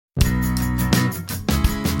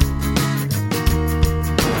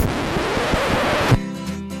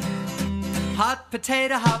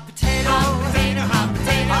potato, hot potato, hot potato, hot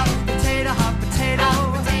potato, hot potato, hot potato,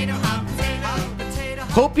 hot potato, hot potato, hot potato.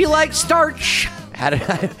 Hope you like starch.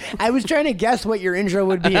 I was trying to guess what your intro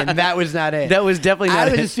would be, and that was not it. That was definitely not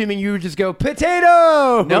it. I was assuming you would just go,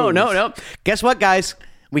 potato! No. Guess what, guys?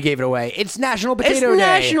 We gave it away. It's National Potato Day. It's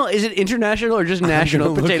national. Is it international or just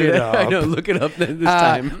National Potato Day? I know. Look it up this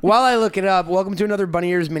time. While I look it up, welcome to another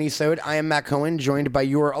Bunny Ears Minisode. I am Matt Cohen, joined by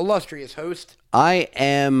your illustrious host. I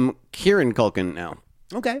am Kieran Culkin now.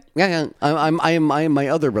 Okay. Yeah. I am my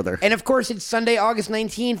other brother. And of course, it's Sunday, August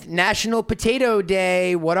 19th, National Potato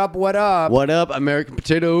Day. What up, what up? What up, American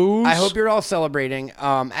potatoes? I hope you're all celebrating.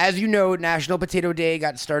 As you know, National Potato Day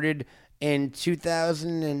got started in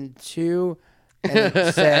 2002. And it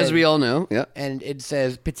says, as we all know, yeah. And it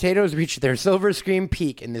says, potatoes reached their silver screen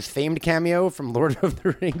peak in this famed cameo from Lord of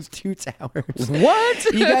the Rings 2 Towers. What?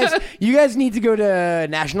 You guys need to go to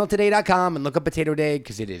nationaltoday.com and look up Potato Day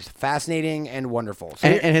because it is fascinating and wonderful. So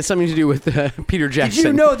and it has something to do with Peter Jackson. did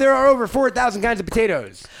you know there are over 4,000 kinds of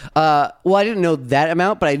potatoes? Well, I didn't know that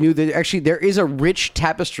amount, but I knew that actually there is a rich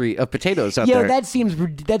tapestry of potatoes out there. Yeah, that seems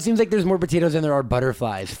like there's more potatoes than there are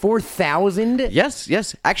butterflies. 4,000?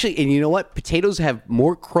 Yes. Actually, and you know what? Potatoes have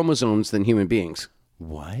more chromosomes than human beings.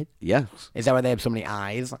 What? Yes. Is that why they have so many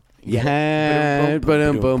eyes? Yeah.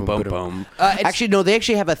 Boom. Actually, no, they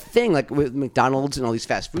actually have a thing like with McDonald's and all these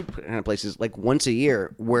fast food kind of places, like once a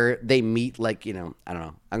year, where they meet, like, I don't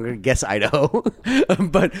know. I'm going to guess Idaho.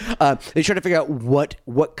 But they try to figure out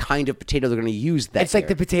what kind of potato they're going to use that It's like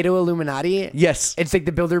the potato Illuminati. Yes. It's like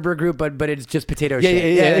the Bilderberg group, but it's just potato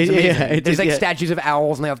shit. Yeah. It's amazing. Yeah. There's like statues of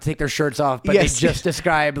owls, and they have to take their shirts off, but Yes. they just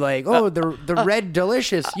describe like, the red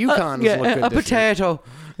delicious Yukons look good a this year. potato.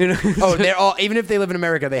 They're all, even if they live in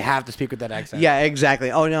America, they have to speak with that accent. Yeah, exactly.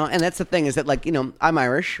 Oh, no, and that's the thing is that, like, I'm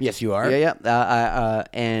Irish. Yes, you are. Yeah.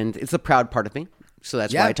 And it's a proud part of me, so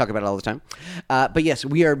that's why I talk about it all the time. But yes,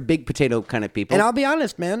 we are big potato kind of people. And I'll be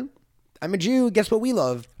honest, man. I'm a Jew. Guess what we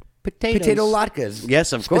love? Potatoes. Potato latkes.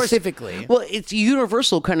 Yes, of course. Specifically. Well, it's a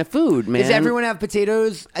universal kind of food, man. Does everyone have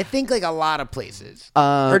potatoes? I think like a lot of places.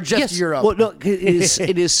 Or just yes. Europe. Well, no,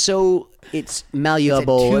 it is so... It's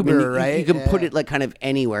malleable. It's a tuber, right? You can put it like kind of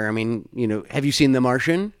anywhere. I mean, have you seen The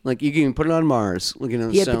Martian? Like you can even put it on Mars.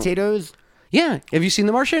 Potatoes. Yeah. Have you seen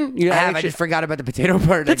The Martian? I have. I just forgot about the potato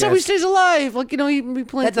part. That's how he stays alive. Like, he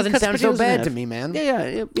plants. That doesn't sound so bad to me, man.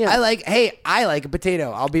 Yeah. I like a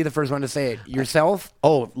potato. I'll be the first one to say it. Yourself?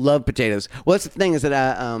 Oh, love potatoes. Well, that's the thing is that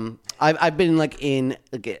I've been like in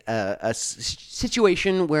like a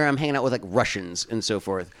situation where I'm hanging out with like Russians and so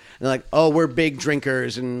forth. And they're like, oh, we're big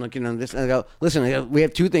drinkers and like this. And I go, listen, we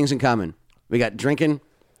have two things in common. We got drinking.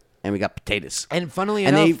 And we got potatoes. And funnily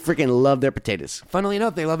enough... And they freaking love their potatoes. Funnily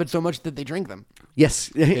enough, they love it so much that they drink them. Yes,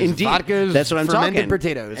 indeed. Vodkas, that's what I'm fermented talking.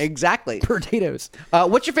 potatoes. Exactly. Potatoes.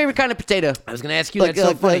 What's your favorite kind of potato? I was going to ask you like, that.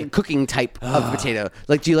 So funny. Like cooking type of potato.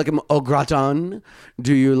 Like, do you like them au gratin?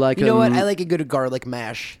 Do you like You know what? I like a good garlic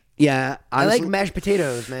mash. Yeah. Honestly, I like mashed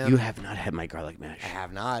potatoes, man. You have not had my garlic mash. I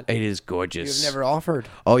have not. It is gorgeous. You've never offered.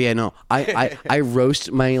 Oh, yeah, no. I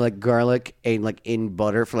roast my like garlic in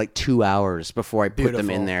butter for like 2 hours before I put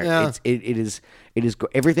them in there. Yeah. It is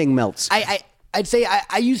everything melts. I'd say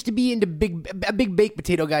I used to be into a big baked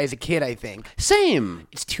potato guy as a kid, I think. Same.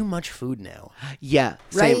 It's too much food now. Yeah.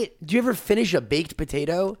 Right? Same. Do you ever finish a baked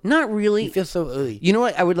potato? Not really. You feel so ugly. You know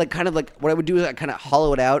what? I would what I would do is I kind of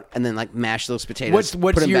hollow it out and then like mash those potatoes.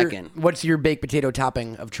 Put them back in. What's your baked potato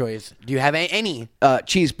topping of choice? Do you have any?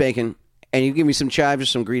 Cheese, bacon, and you give me some chives or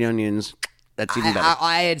some green onions. That's even better.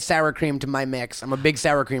 I add sour cream to my mix. I'm a big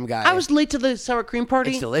sour cream guy. I was late to the sour cream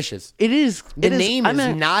party. It's delicious. It is. The name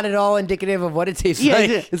is not at all indicative of what it tastes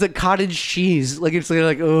like. It's like cottage cheese. Like it's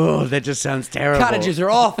like, oh, that just sounds terrible. Cottages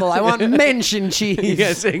are awful. I want mention cheese.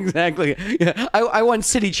 Yes, exactly. Yeah. I want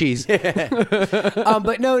city cheese.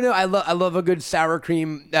 But no, I love a good sour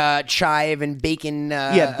cream chive and bacon.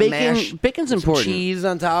 Bacon. Mash. Bacon's important. Cheese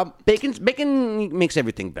on top. Bacon makes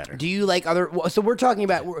everything better. Do you like other? So we're talking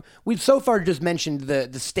about. We've so far just mentioned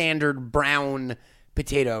the standard brown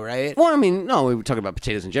potato, right? Well, I mean, no, we were talking about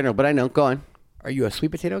potatoes in general, but I know. Go on. Are you a sweet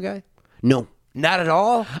potato guy? No. Not at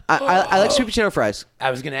all? I like sweet potato fries. I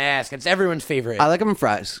was going to ask. It's everyone's favorite. I like them in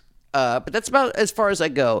fries. But that's about as far as I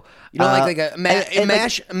go. You don't like a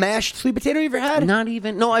mashed sweet potato you ever had? Not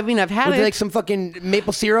even. No, I mean, I've had With it. like some fucking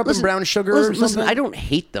maple syrup and brown sugar or something? Listen, I don't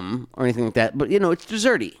hate them or anything like that, but, it's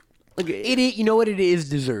desserty. Like, You know what it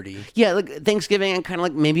is? Desserty. yeah, like Thanksgiving, and kind of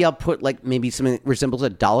like maybe I'll put like maybe something that resembles a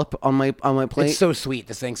dollop on my plate. It's so sweet.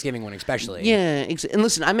 This Thanksgiving one, especially. Yeah, and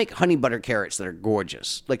listen, I make honey butter carrots that are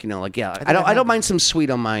gorgeous. Like I don't mind some sweet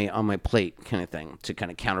on my plate kind of thing to kind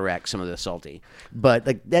of counteract some of the salty. But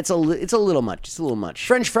like it's a little much. It's a little much.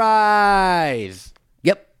 French fries.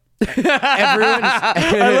 Yep. Everyone's.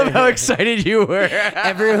 I love how excited you were.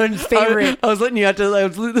 Everyone's favorite. I was letting you out to. I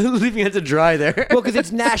was leaving you out to dry there. Well, because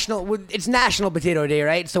it's National Potato Day,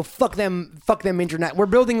 right? So fuck them, internet. We're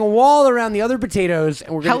building a wall around the other potatoes,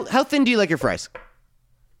 and we're gonna. How thin do you like your fries?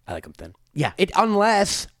 I like them thin. Yeah.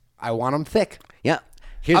 Unless I want them thick. Yeah.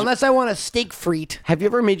 Unless I want a steak frite. Have you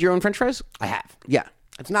ever made your own French fries? I have. Yeah.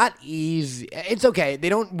 It's not easy. It's okay. They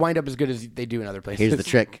don't wind up as good as they do in other places. Here's the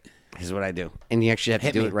trick. Here's what I do, and you actually have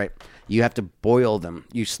to do me. it right. You have to boil them.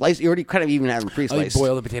 You already kind of even have them pre-sliced.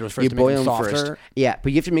 boil the potatoes first You to make boil them softer? first. Yeah,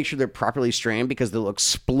 but you have to make sure they're properly strained because they'll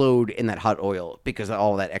explode in that hot oil because of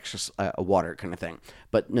all that extra water kind of thing.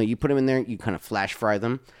 But no, you put them in there. You kind of flash fry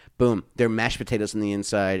them. Boom, they're mashed potatoes on the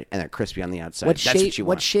inside and they're crispy on the outside. That's what you want.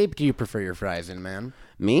 What shape do you prefer your fries in, man?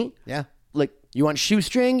 Me? Yeah. Like You want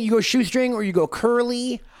shoestring? You go shoestring or you go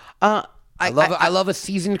curly? I love a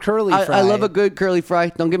seasoned curly fry. I love a good curly fry.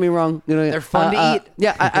 Don't get me wrong. They're fun to eat.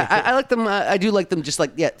 Yeah, I like them. I do like them just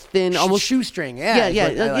like thin, almost shoestring. Yeah, is yeah,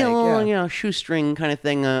 what I like, like, shoestring kind of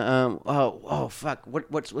thing. Oh, fuck.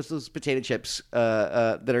 What's those potato chips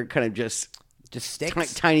that are kind of just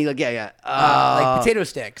sticks, tiny? Like yeah. like potato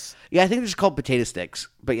sticks. Yeah, I think they're just called potato sticks.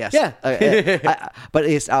 But yes, Yeah. but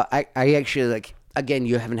it's I actually like. Again,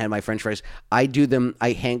 you haven't had my French fries. I do them.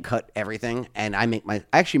 I hand cut everything, and I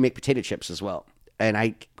actually make potato chips as well, and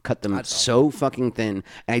I cut them so fucking thin,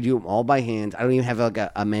 and I do them all by hand. I don't even have like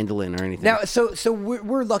a mandolin or anything. Now, so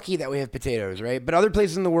we're lucky that we have potatoes, right? But other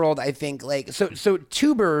places in the world, I think, like so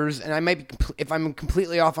tubers, and I might be if I'm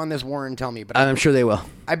completely off on this, Warren, tell me. But I'm sure they will.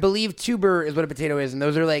 I believe tuber is what a potato is, and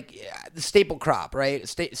those are like the staple crop, right?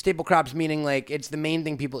 Staple crops meaning like it's the main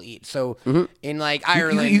thing people eat. So in like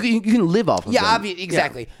Ireland, you can live off of them.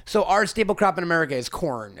 Exactly. Yeah. So our staple crop in America is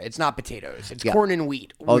corn. It's not potatoes. It's corn and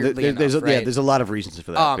wheat. There's a lot of reasons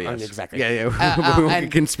for that. Yes. Exactly. Yeah. We won't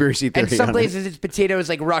get conspiracy theory. And some places it's potatoes,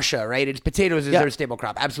 like Russia, right? It's potatoes is their staple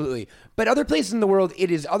crop, absolutely. But other places in the world,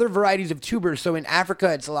 it is other varieties of tubers. So in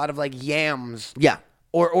Africa, it's a lot of like yams. Yeah.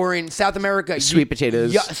 Or in South America, sweet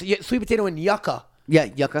potatoes. Sweet potato and yucca. Yeah,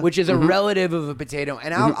 yucca. Which is a relative of a potato.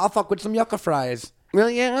 And I'll fuck with some yucca fries.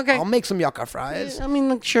 Really? Yeah, okay. I'll make some yucca fries. I mean,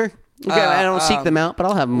 like, sure. Okay, I don't seek them out, but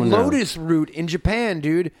I'll have them. Lotus root in Japan,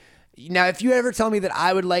 dude. Now, if you ever tell me that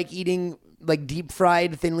I would like eating like deep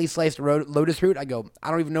fried, thinly sliced lotus root, I go, I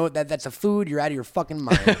don't even know what that's a food. You're out of your fucking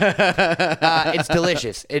mind. It's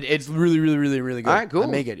delicious. It's really, really, really, really good. All right, cool. I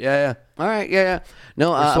make it. Yeah. All right, yeah. No,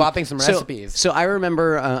 we're swapping some recipes. So I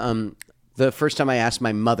remember the first time I asked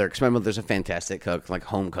my mother, because my mother's a fantastic cook, like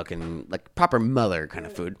home cooking, like proper mother kind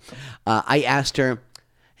of food. I asked her,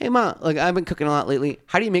 "Hey, Ma, like I've been cooking a lot lately.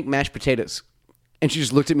 How do you make mashed potatoes?" And she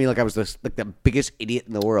just looked at me like I was the biggest idiot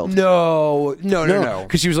in the world. No.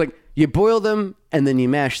 Because she was like, you boil them and then you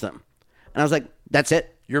mash them. And I was like, that's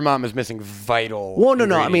it? Your mom is missing vital. Well,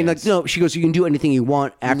 no. I mean, like, no. She goes, you can do anything you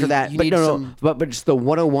want after that. But no. But it's the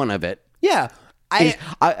 101 of it. Yeah. I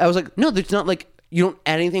was like, no, there's not like, you don't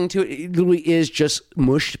add anything to it. It literally is just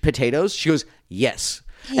mushed potatoes. She goes, yes.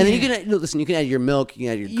 And then you can you can add your milk, you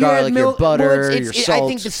can add your garlic, your butter, your salt. I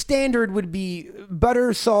think the standard would be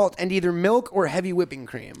butter, salt, and either milk or heavy whipping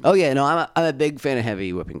cream. Oh yeah, no, I'm a big fan of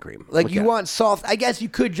heavy whipping cream. Like you want soft. I guess you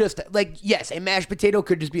could just yes, a mashed potato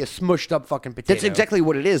could just be a smushed up fucking potato. That's exactly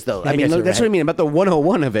what it is, though. I mean, that's what I mean about the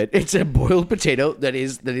 101 of it. It's a boiled potato that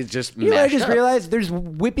is just mashed I just up. realized there's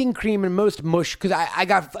whipping cream in most mush because I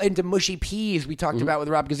got into mushy peas we talked about with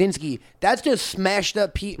Rob Kaczynski. That's just smashed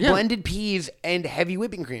up blended peas and heavy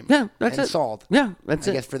whipping cream. Yeah, that's and it. Salt. Yeah, that's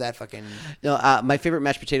it. I guess for that fucking. No, my favorite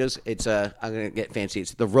mashed potatoes. It's I'm gonna get fancy.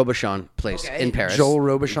 It's the Robuchon place in Paris. Joel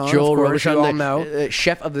Robuchon. Joel Robuchon, you all know.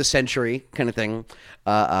 Chef of the century kind of thing.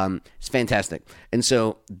 It's fantastic. And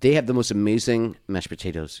so they have the most amazing mashed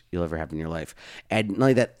potatoes you'll ever have in your life. And not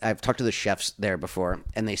only that, I've talked to the chefs there before,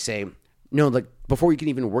 and they say, no, like before you can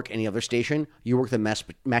even work any other station, you work the mashed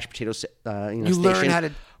potato station learn how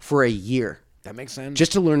to for a year. That makes sense.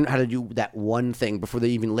 Just to learn how to do that one thing before they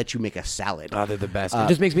even let you make a salad. Oh, they're the best. It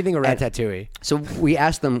just makes me think of Ratatouille. So we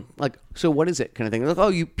asked them, like, so what is it kind of thing? They're like, oh,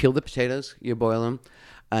 you peel the potatoes, you boil them,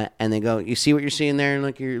 and they go, you see what you're seeing there in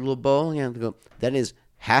like your little bowl? Yeah, they go, that is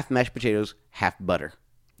half mashed potatoes, half butter.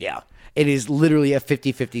 Yeah. It is literally a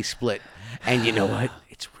 50-50 split. And you know what?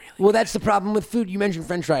 It's really Well, that's the problem with food. You mentioned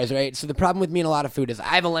French fries, right? So the problem with me and a lot of food is I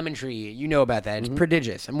have a lemon tree. You know about that. It's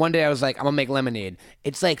prodigious. And one day I was like, I'm gonna make lemonade.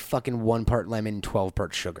 It's like fucking 1 part lemon, 12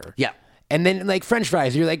 parts sugar. Yeah. And then like French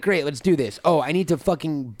fries, you're like, great, let's do this. Oh, I need to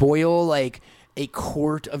fucking boil like a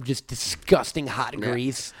quart of just disgusting hot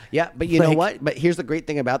grease. Yeah, but you know what? But here's the great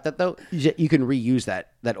thing about that though: you can reuse that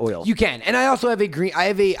oil. You can, and I also have a green. I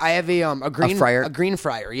have a green fryer. A green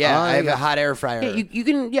fryer. Yeah, I have a hot air fryer. Yeah, you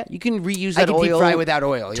can reuse I that can oil. deep fry without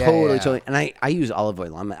oil. Yeah, Totally. yeah. And I use olive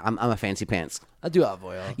oil. I'm a fancy pants. I'll do olive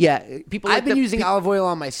oil. Yeah, people. I've been using olive oil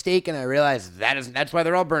on my steak, and I realized that's why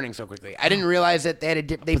they're all burning so quickly. I didn't realize that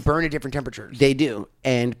they burn at different temperatures. They do,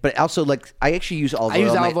 but also like I actually use olive oil. I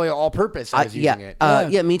use olive oil all purpose. I was using it.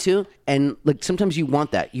 Yeah, me too. And like sometimes you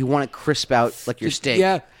want that. You want to crisp out like your steak.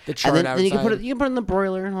 Yeah, the char and then you can outside. put it in the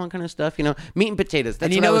broiler and all that kind of stuff. You know, meat and potatoes. That's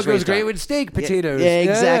And you what I know was what goes raised great on. with steak? Potatoes. Yeah,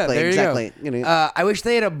 exactly. there you go. Exactly. You know. I wish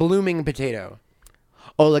they had a blooming potato.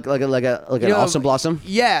 Oh, like an awesome blossom.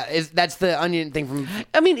 Yeah, that's the onion thing from.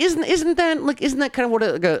 I mean, isn't that kind of what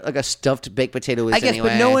a stuffed baked potato is? I guess, anyway?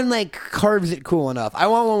 but no one like carves it cool enough. I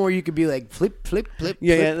want one where you could be like flip, flip, flip.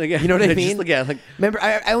 Yeah, flip. yeah. You know what I Just mean? like. Remember,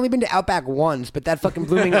 I only been to Outback once, but that fucking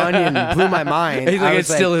blooming onion blew my mind. It's like I it's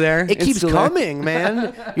was still there? It It's keeps still there? coming,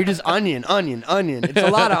 man. You're just onion. It's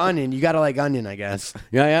a lot of onion. You gotta like onion, I guess.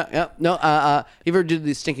 Yeah. No, you ever did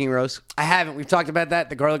the stinking roast? I haven't. We've talked about that.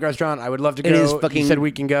 The garlic restaurant. I would love to go. It is You fucking- said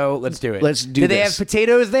we can go. Let's do it. Let's do Do they have this.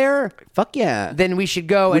 potatoes there? Fuck yeah. Then we should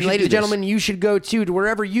go. We And should ladies do and this. gentlemen, you should go too to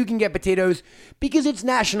wherever you can get potatoes because it's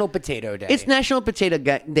National Potato Day. It's National Potato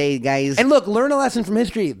Day, guys. And look, learn a lesson from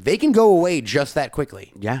history. They can go away just that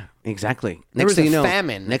quickly. yeah, exactly. There was thing a you know,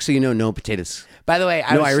 famine. Next thing you know, no potatoes. By the way,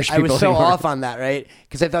 I No was, Irish I was people so anymore. off on that, right?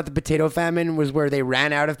 Because I thought the potato famine was where they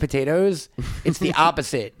ran out of potatoes. It's the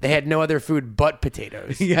opposite. They had no other food but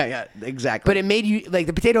potatoes. yeah, exactly. But it made you like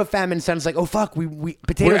the potato famine sounds like, oh fuck, we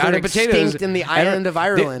potatoes We're out are of potatoes extinct in the island of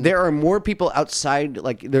Ireland. There are more people outside,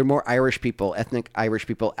 like there are more Irish people, ethnic Irish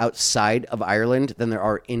people outside of Ireland than there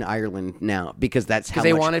are in Ireland now because that's how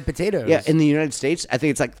they much- wanted potatoes. Yeah, in the United States, I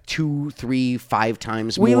think it's like 2, 3, 5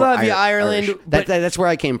 times more. We love you, Ireland, Irish. but- That's where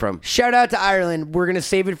I came from. Shout out to Ireland. We're gonna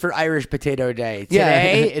save it for Irish Potato Day. Yeah.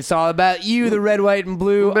 Today, it's all about you, the red, white, and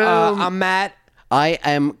blue. Boom. I'm Matt. I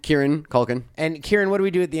am Kieran Culkin. And Kieran, what do we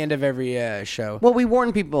do at the end of every show? Well, we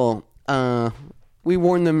warn people. We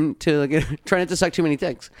warn them to try not to suck too many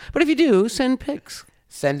dicks. But if you do, send pics.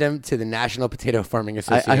 Send them to the National Potato Farming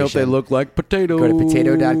Association. I hope they look like potatoes. Go to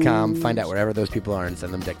potato.com, find out wherever those people are, and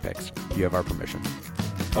send them dick pics. You have our permission.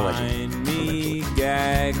 Find me,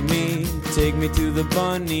 gag me, take me to the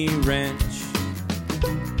bunny ranch.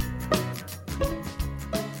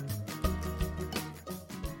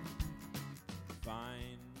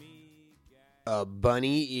 Find me, A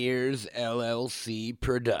Bunny Ears LLC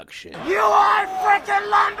production. You are freaking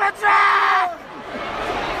lumberjack!